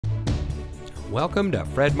Welcome to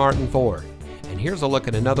Fred Martin Ford, and here's a look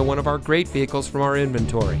at another one of our great vehicles from our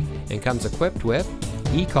inventory, and comes equipped with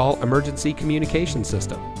eCall emergency communication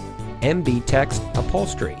system, MB text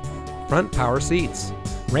upholstery, front power seats,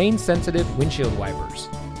 rain sensitive windshield wipers,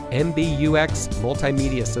 MBUX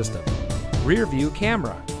multimedia system, rear view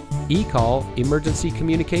camera, eCall emergency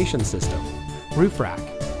communication system, roof rack,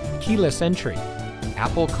 keyless entry,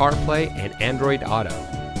 Apple CarPlay and Android Auto,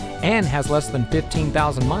 and has less than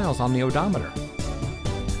 15,000 miles on the odometer.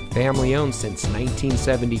 Family owned since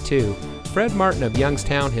 1972, Fred Martin of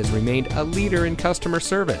Youngstown has remained a leader in customer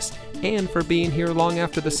service and for being here long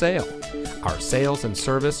after the sale. Our sales and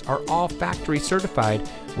service are all factory certified,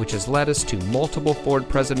 which has led us to multiple Ford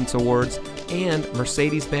President's Awards and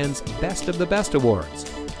Mercedes-Benz Best of the Best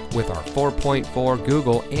Awards. With our 4.4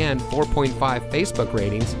 Google and 4.5 Facebook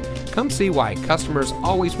ratings, come see why customers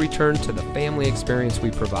always return to the family experience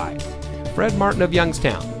we provide. Fred Martin of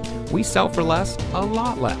Youngstown. We sell for less, a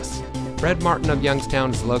lot less. Fred Martin of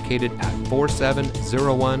Youngstown is located at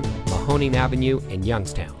 4701 Mahoning Avenue in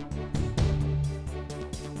Youngstown.